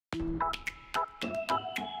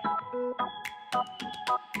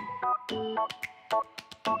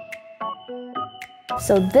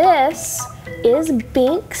So this is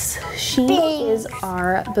Binx. She is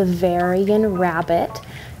our Bavarian rabbit.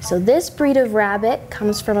 So this breed of rabbit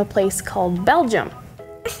comes from a place called Belgium.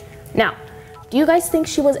 Now, do you guys think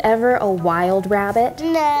she was ever a wild rabbit?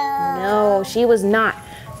 No. No, she was not.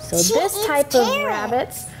 So this type of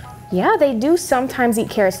rabbits, yeah, they do sometimes eat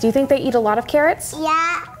carrots. Do you think they eat a lot of carrots?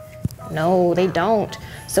 Yeah. No, they don't.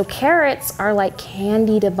 So carrots are like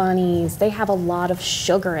candy to bunnies. They have a lot of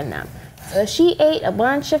sugar in them. So if she ate a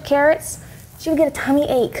bunch of carrots, she would get a tummy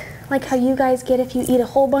ache, like how you guys get if you eat a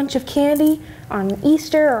whole bunch of candy on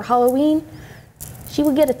Easter or Halloween. She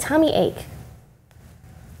would get a tummy ache.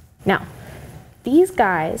 Now, these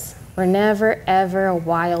guys were never ever a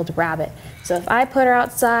wild rabbit. So if I put her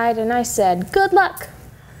outside and I said, good luck,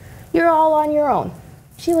 you're all on your own,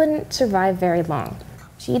 she wouldn't survive very long.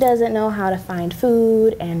 She doesn't know how to find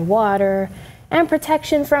food and water and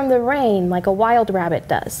protection from the rain like a wild rabbit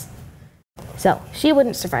does. So she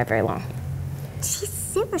wouldn't survive very long. She's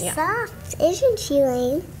super soft, isn't she,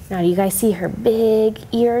 Lane? Now, do you guys see her big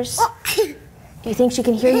ears? Do you think she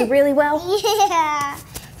can hear you really well? Yeah.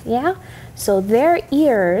 Yeah? So their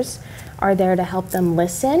ears are there to help them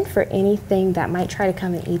listen for anything that might try to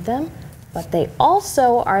come and eat them, but they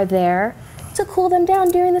also are there to cool them down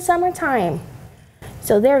during the summertime.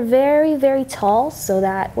 So they're very, very tall, so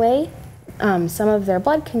that way some of their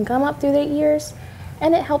blood can come up through their ears,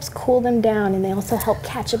 and it helps cool them down, and they also help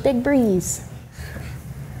catch a big breeze.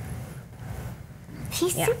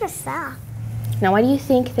 She's super soft. Now, why do you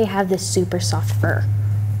think they have this super soft fur?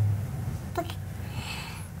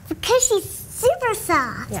 Because she's super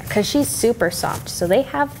soft. Yeah, because she's super soft. So they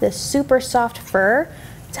have this super soft fur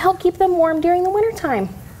to help keep them warm during the wintertime.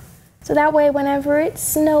 So that way, whenever it's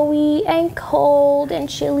snowy and cold and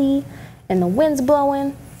chilly and the wind's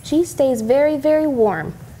blowing, she stays very, very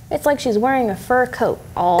warm. It's like she's wearing a fur coat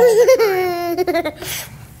all the time.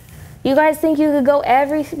 You guys think you could go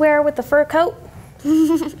everywhere with the fur coat?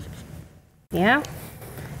 Yeah?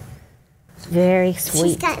 Very sweet.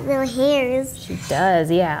 She's got little hairs. She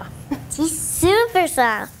does, yeah. She's super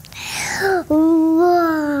soft.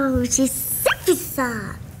 Whoa, she's super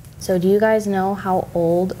soft. So do you guys know how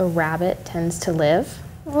old a rabbit tends to live?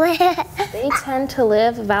 They tend to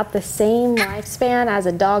live about the same lifespan as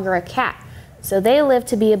a dog or a cat. So they live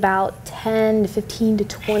to be about 10 to 15 to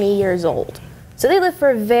 20 years old. So they live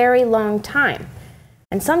for a very long time.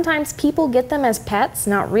 And sometimes people get them as pets,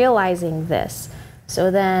 not realizing this.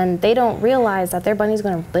 So then they don't realize that their bunny's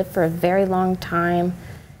going to live for a very long time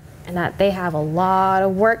and that they have a lot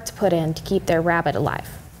of work to put in to keep their rabbit alive.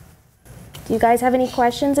 Do you guys have any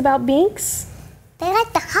questions about Binx? They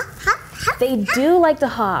like to hop, hop, hop. They do like to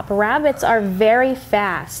hop. Rabbits are very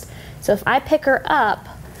fast. So if I pick her up,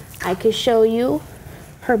 I could show you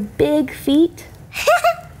her big feet.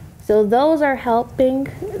 So those are to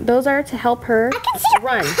help her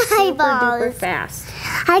run super duper fast.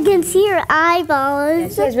 I can see her eyeballs. Yeah,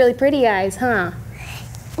 she has really pretty eyes, huh?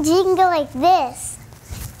 She can go like this.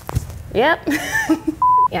 Yep.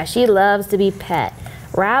 Yeah, she loves to be pet.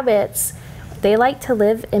 Rabbits, they like to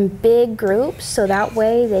live in big groups so that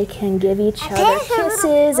way they can give each other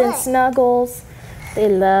kisses and snuggles. They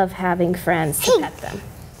love having friends to pet them.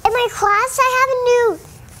 In my class, I have new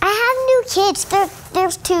kids.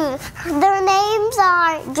 There's two. Their names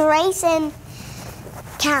are Grace and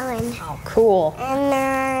Callan. Oh, cool. And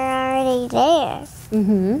they're already there.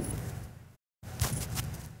 Mm-hmm.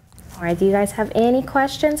 All right, do you guys have any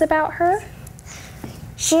questions about her?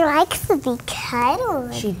 She likes to be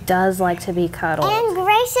cuddled. She does like to be cuddled. And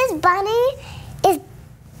Grace's bunny is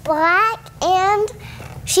black, and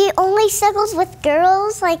she only snuggles with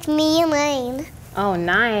girls like me and Lane. Oh,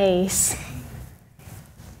 nice.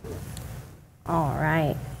 All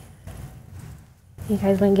right. You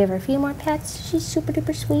guys want to give her a few more pets? She's super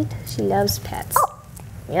duper sweet. She loves pets. Oh,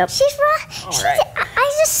 yep. She's right.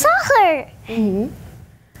 I just saw her. Mm-hmm.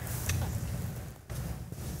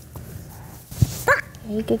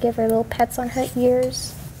 You could give her little pets on her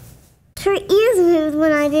ears. Her ears moved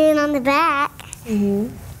when I did it on the back.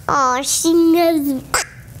 Mm-hmm. Oh, she knows.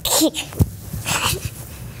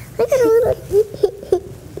 Look at her little.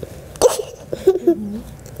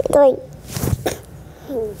 Going.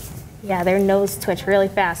 Yeah, their nose twitch really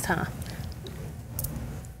fast, huh?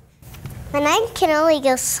 And I can only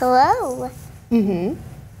go slow. Mm-hmm.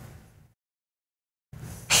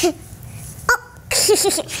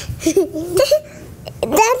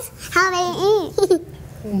 That's how they eat.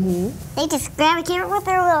 Mm-hmm. They just grab a carrot with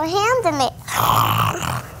their little hands and they.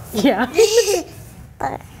 Yeah.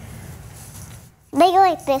 But they go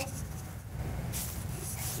like this.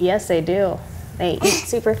 Yes, they do. They eat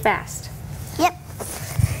super fast.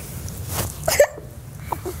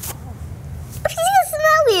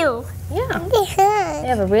 They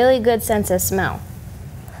have a really good sense of smell.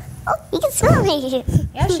 Oh, you can smell me.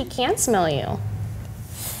 Yeah, she can smell you.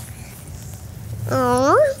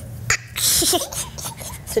 Oh.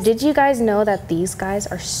 So did you guys know that these guys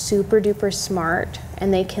are super duper smart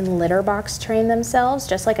and they can litter box train themselves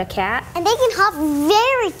just like a cat? And they can hop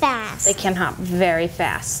very fast. They can hop very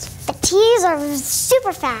fast. The cheetahs are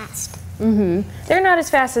super fast. Mm-hmm. They're not as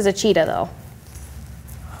fast as a cheetah though.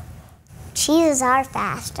 Cheetahs are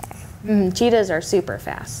faster. Mm-hmm. Cheetahs are super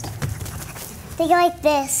fast. They go like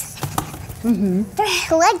this. Mm-hmm.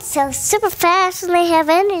 Their legs are super fast and they have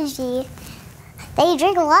energy. They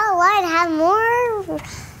drink a lot of water and have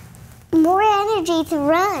more energy to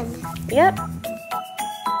run. Yep.